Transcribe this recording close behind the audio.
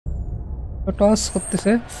তো টস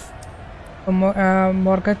করতেছে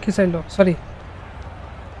মর্গা কি চাইলো সরি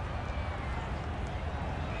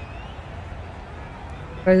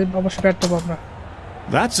অবশ্যই ব্যাট দেবো আমরা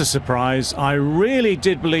That's a surprise. I really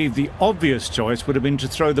did believe the obvious choice would have been to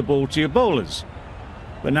throw the ball to your bowlers.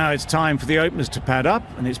 But now it's time for the openers to pad up,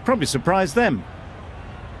 and it's probably surprised them.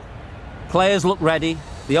 Players look ready.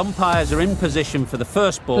 The umpires are in position for the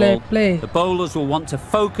first ball. Play. The bowlers will want to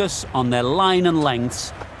focus on their line and lengths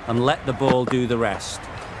and let the ball do the rest.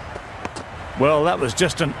 Well, that was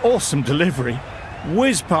just an awesome delivery.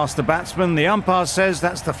 Whiz past the batsman. The umpire says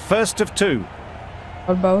that's the first of two.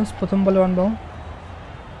 One bounce, প্রথম বলে one bounce.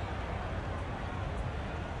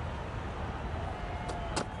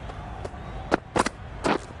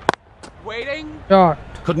 Waiting. Shot.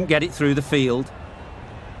 Couldn't get it through the field.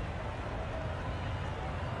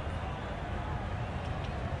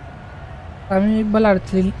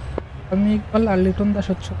 আমি ইকবাল আর লিটন দাস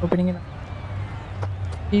হচ্ছে opening এ না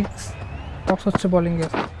six box হচ্ছে bowling A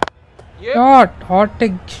shot hot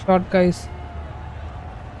take shot guys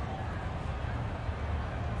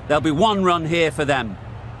There'll be one run here for them.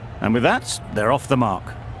 And with that, they're off the mark.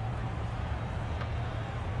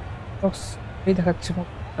 Box এই দেখাচ্ছে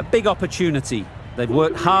A big opportunity. They've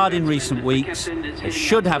worked hard in recent weeks. They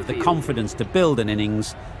should have the confidence to build an innings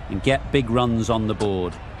and get big runs on the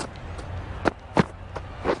board.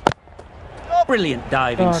 Brilliant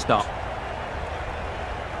diving stop.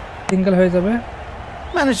 Single হয়ে যাবে.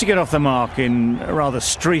 Managed to get off the mark in a rather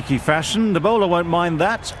streaky fashion. The bowler won't mind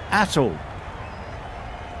that at all.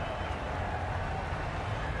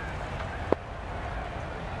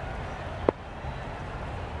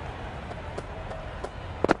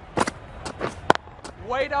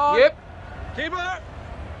 Wait on. Yep. Keeper.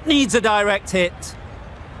 Needs a direct hit.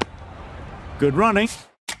 Good running.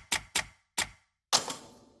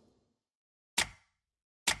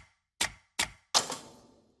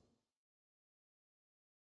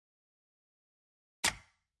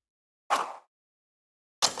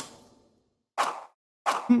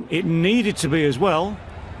 It needed to be as well.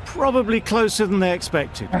 Probably closer than they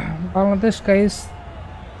expected. Bangladesh guys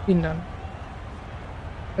 3 run.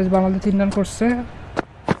 Bangladesh 3 run করছে.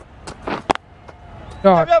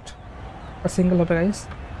 Shot. A single হবে guys.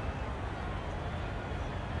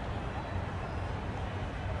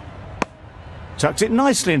 Tucked it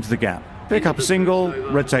nicely into the gap. Pick up a single,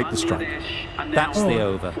 rotate the strike. That's the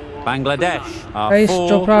over. Bangladesh are Guys, 4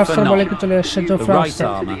 Chopra for after bowling naught. চলে আসছে The Chopra right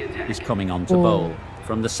armour is coming on to bowl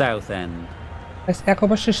from the south end. guys এক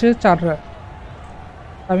over শেষে 4 run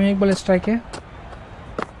আমি এক বল স্ট্রাইকে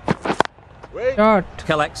shot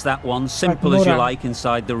Collects that one, simple as you like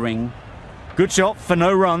inside the ring. Good shot for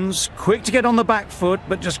no runs. Quick to get on the back foot,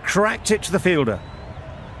 but just cracked it to the fielder.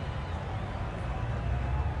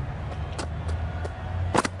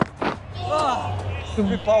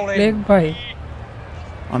 leg bhai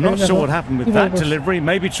I'm not sure what happened with that delivery.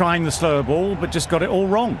 Maybe trying the slower ball, but just got it all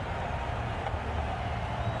wrong.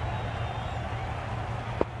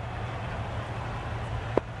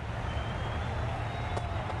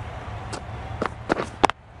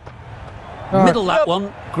 Middle that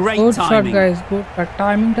one, great good timing. shot guys good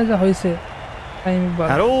timing টা যা হইছে timing ball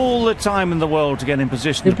Had all the time in the world to get in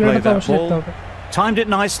position to play that ball. Timed it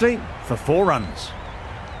nicely for 4 runs.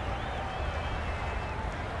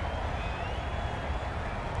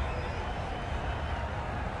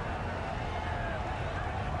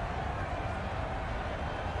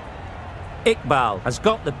 Iqbal has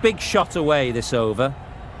got the big shot away this over.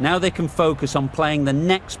 Now they can focus on playing the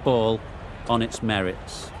next ball on its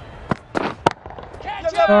merits.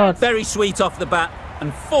 Very sweet off the bat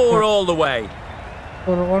and 4 all the way.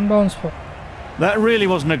 For one bounce for That really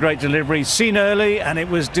wasn't a great delivery. Seen early, and it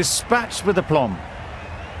was dispatched with aplomb.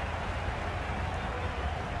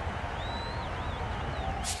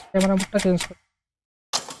 camera bookটা change কর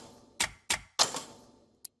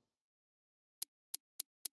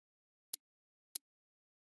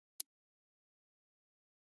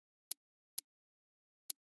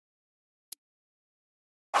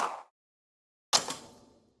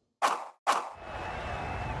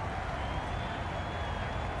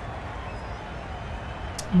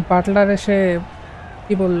Butler এসে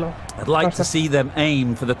কি বললো I'd like to see them aim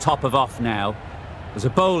for the top of off now. As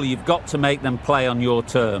a bowler, you've got to make them play on your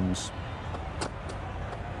terms.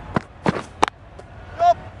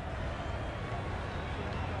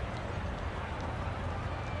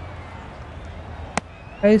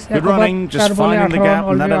 Good running, just finding the gap,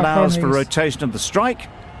 and that allows for rotation of the strike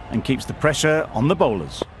and keeps the pressure on the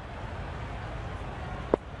bowlers.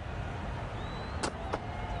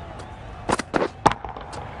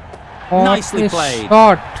 Nicely played.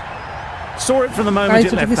 Shot. Saw it from the moment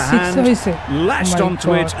it left the hand, latched onto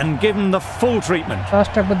it and given the full treatment.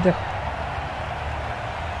 Just একবার দেখ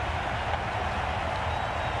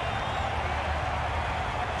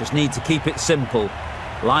Just need to keep it simple.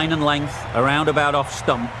 Line and length, a roundabout off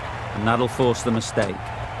stump, and that'll force the mistake.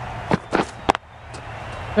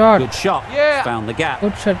 Good shot. Yeah. Found the gap.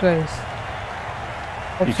 Good shot, guys.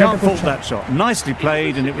 You can't fault that shot. Nicely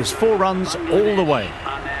played, and it was 4 runs all the way.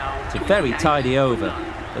 It's a very tidy over,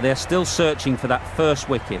 but they're still searching for that first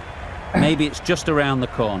wicket. Maybe it's just around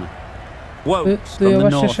the corner. Wokes from the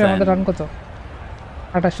north end. Run কত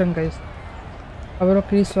 28 run guys আবারও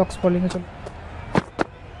Chris walks bowling এ চলে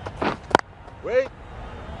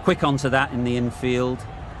Quick onto that in the infield.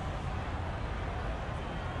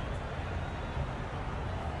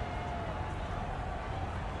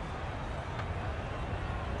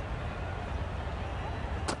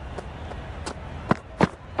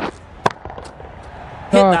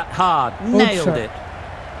 Hit that hard, nailed it.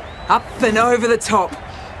 Up and over the top.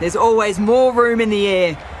 There's always more room in the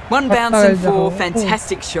air. One bounce and 4,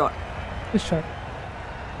 fantastic shot. Good shot.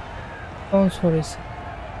 Bounce for his.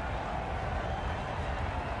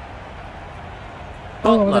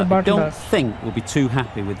 Butler, I don't think will be too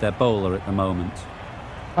happy with their bowler at the moment.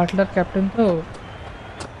 Butler captain though.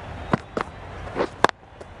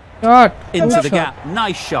 Shot. Into the gap.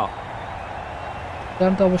 Nice shot.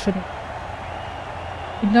 Done to obviously.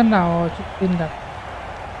 In that.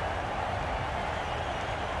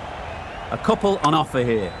 A couple on offer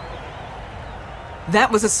here. That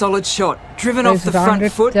was a solid shot. Driven off the front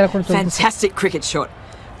foot. Fantastic cricket shot.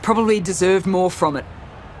 Probably deserved more from it.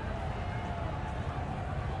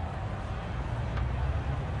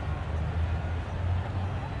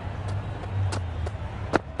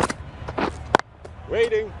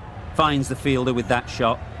 Waiting. Finds the fielder with that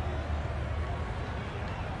shot.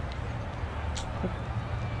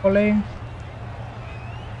 Bowling.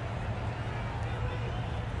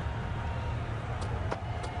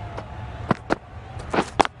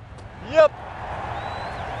 Yep.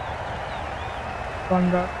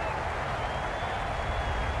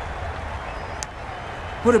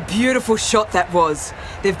 What a beautiful shot that was.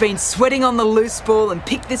 They've been sweating on the loose ball and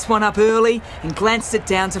picked this one up early and glanced it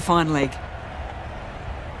down to fine leg.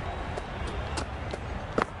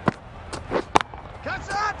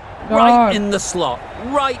 Right in the slot,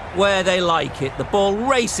 right where they like it. The ball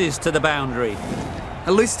races to the boundary.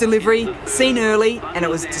 A loose delivery, seen early, and it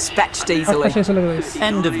was dispatched easily.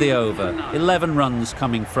 End of the over. 11 runs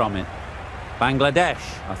coming from it. Bangladesh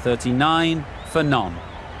are 39 for none.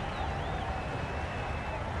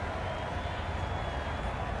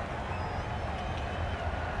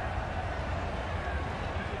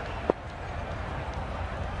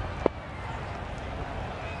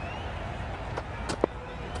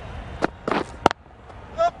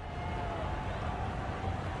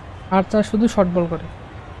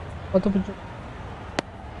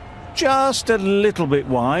 Just a little bit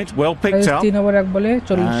wide, well picked up.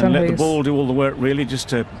 And let the ball do all the work really, just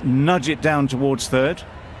to nudge it down towards third.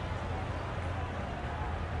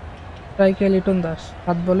 Liton Das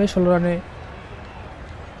 7 বলে 16 রানে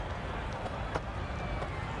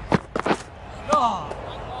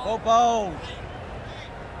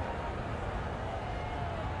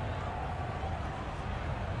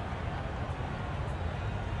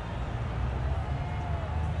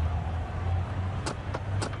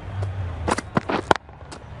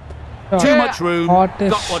Too much room,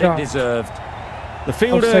 got what it deserved. The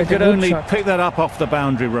fielder could only pick that up off the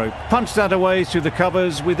boundary rope. Punched that away through the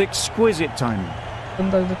covers with exquisite timing.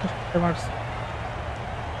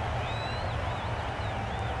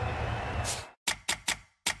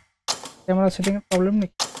 Camera setting problem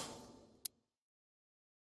nahi.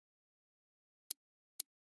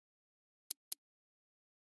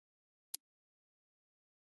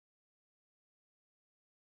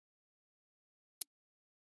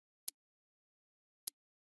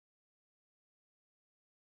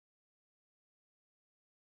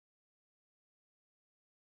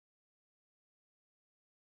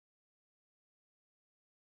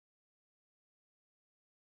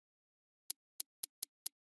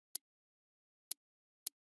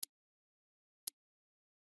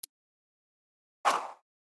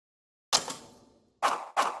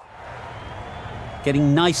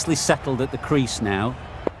 Getting nicely settled at the crease now.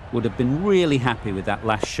 Would have been really happy with that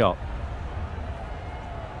last shot.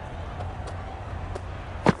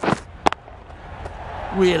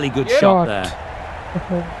 Really good shot there.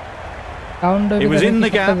 It was in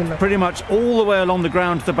the gap, pretty much all the way along the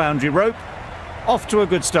ground to the boundary rope. Off to a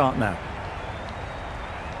good start now.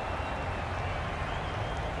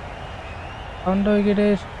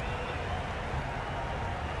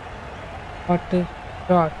 What a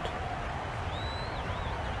shot.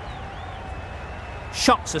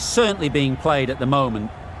 Shots are certainly being played at the moment.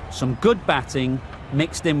 Some good batting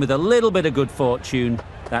mixed in with a little bit of good fortune.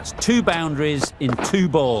 That's 2 boundaries in 2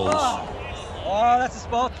 balls. Oh, that's a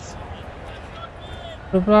spot.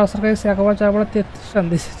 Supervisor guys, একবার চারবার 33 run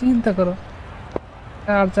দিয়েছে চিন্তা করো।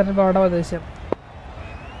 আর 12টা বাজাইছে।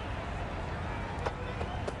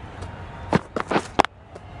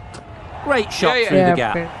 Great shot through the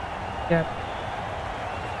gap. Yeah.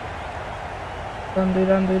 Run.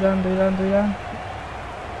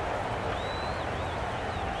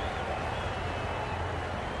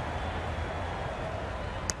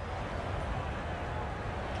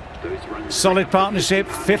 Solid partnership,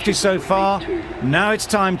 50 so far. Now it's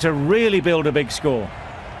time to really build a big score.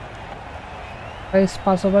 Guys,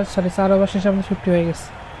 4 over শেষে আমাদের 50 হয়ে গেছে।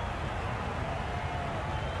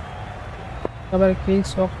 আবার কুইক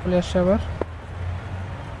শক চলে আসছে আবার।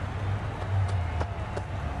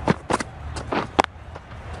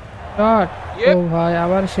 শট। ও ভাই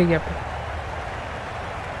আবার সেই গ্যাপে।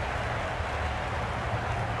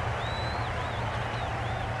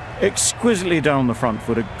 Exquisitely done on the front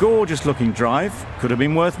foot, a gorgeous looking drive. Could have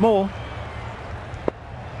been worth more.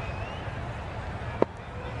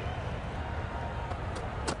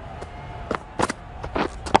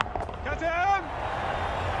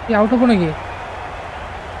 কি আউট হবো নাকি?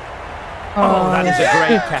 Oh, that is a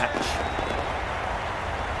great catch.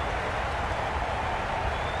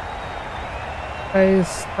 Guys,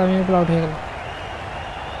 আমি একটু আউট হয়ে গেল।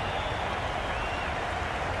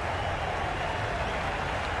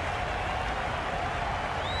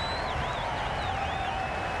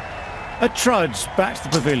 A trudge back to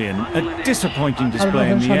the pavilion. A disappointing display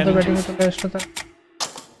in the end.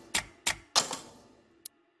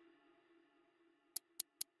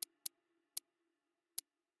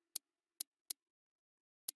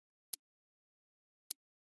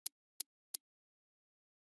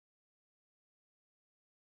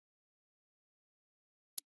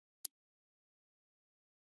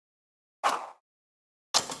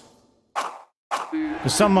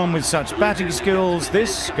 For someone with such batting skills,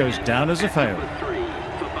 this goes down as a fail.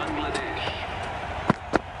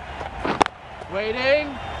 Waiting.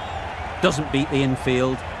 Doesn't beat the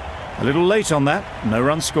infield. A little late on that, no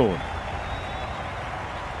run scored.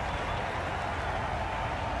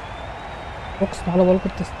 ভালো বল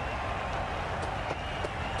করতেছে।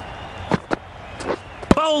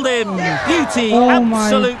 Bowled him! Beauty! Oh my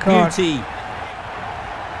Absolute God. beauty!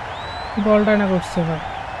 বলটা না করছে ভাই।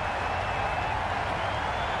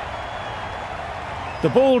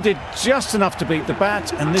 The ball did just enough to beat the bat,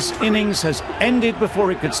 and this innings has ended before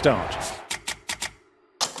it could start.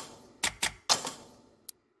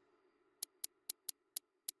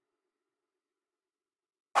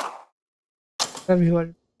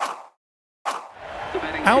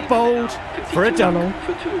 Out bowled for a double.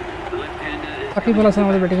 Lucky ball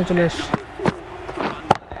আমাদের batting এ চলে এসেছে।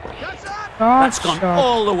 That's gone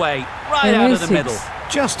all the way, right out of the middle.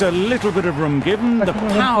 Just a little bit of room given. The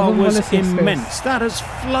power was immense. That has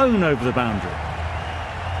flown over the boundary.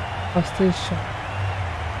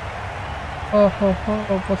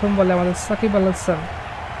 প্রথম বলে আমাদের Shakib Al Hasan.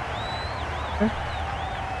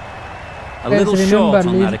 A little short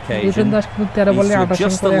on that occasion. Needs to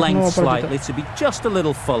adjust the length slightly to be just a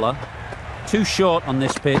little fuller. Too short on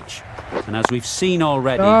this pitch, and as we've seen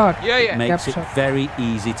already, it makes it very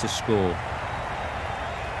easy to score.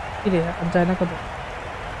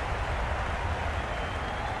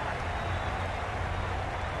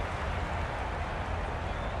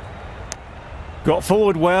 Got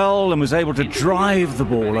forward well and was able to drive the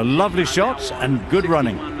ball. A lovely shot and good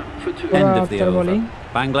running. End of the over.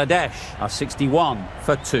 Bangladesh are 61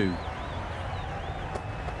 for 2.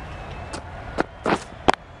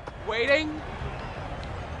 Waiting.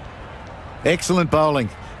 Excellent bowling.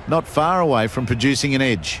 Not far away from producing an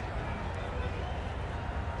edge.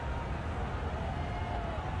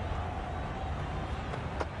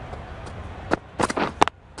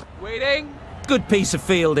 Waiting. Good piece of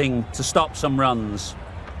fielding to stop some runs.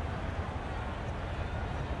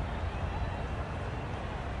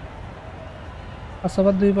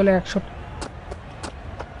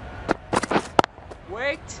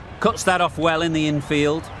 Wait. Cuts that off well in the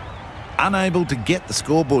infield. Unable to get the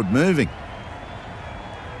scoreboard moving.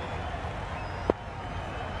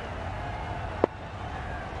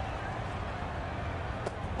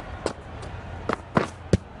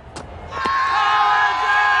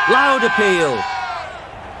 Loud appeal.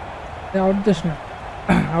 Out this now.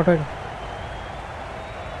 Out again.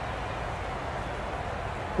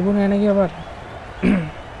 Ibun ene ki abar.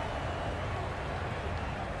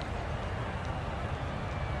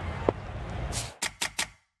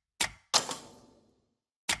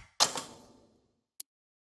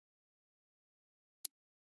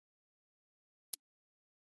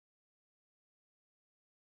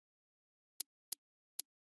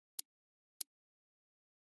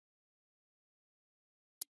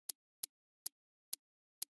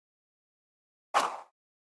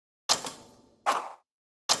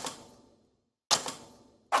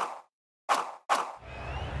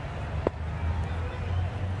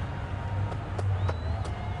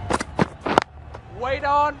 Wait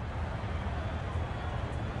on.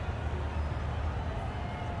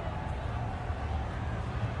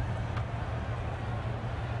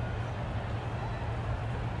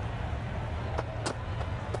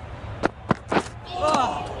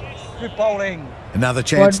 Good bowling. Another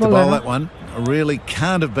chance to Wide ball, bowl Anna. that one. Really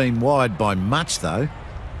can't have been wide by much, though.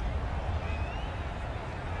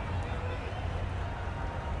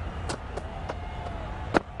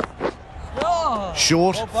 Oh,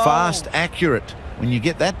 Short, well bowled. fast, accurate. When you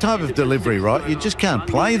get that type of delivery right, you just can't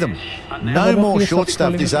play them. No Another more piece short of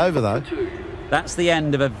stuff this over, though. That's the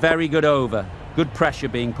end of a very good over. Good pressure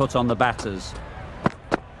being put on the batters.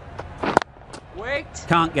 Wait.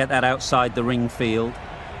 Can't get that outside the ring field.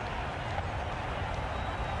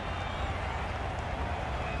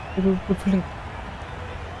 Good feeling.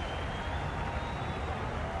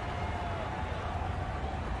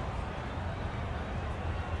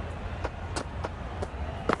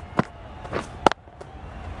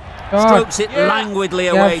 Strokes it languidly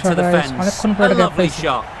away to the guys. fence. অনেকক্ষণ A পরে gap lovely পাইছি।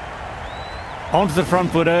 shot. Onto the front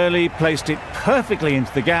foot early, placed it perfectly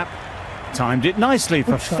into the gap. Timed it nicely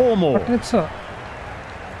for Good shot. 4 more. Patricia.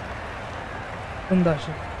 সুন্দর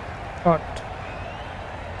shot.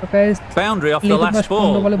 So guys, Boundary off the Little last Bash ball.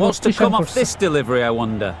 Pondo bole What's to 32 come off করছে। this delivery, I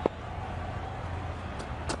wonder?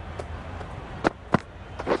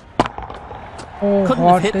 oh, Couldn't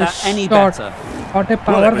what have hit a that any shot. better. What a Well,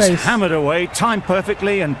 power it was guys. hammered away, timed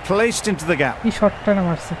perfectly and placed into the gap. কি শটটা না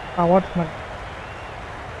মারছে পাওয়ার মানে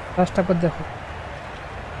লাস্টটা করে দেখো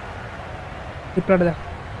রিপ্লাইটা দেখো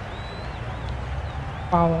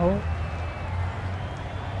পাওয়ার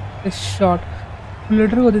এই শট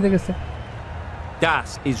বুলেটের গতিতে গেছে Das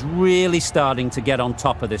is really starting to get on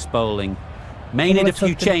top of this bowling. May need a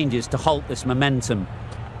few changes to halt this momentum.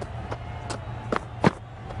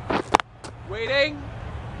 Waiting.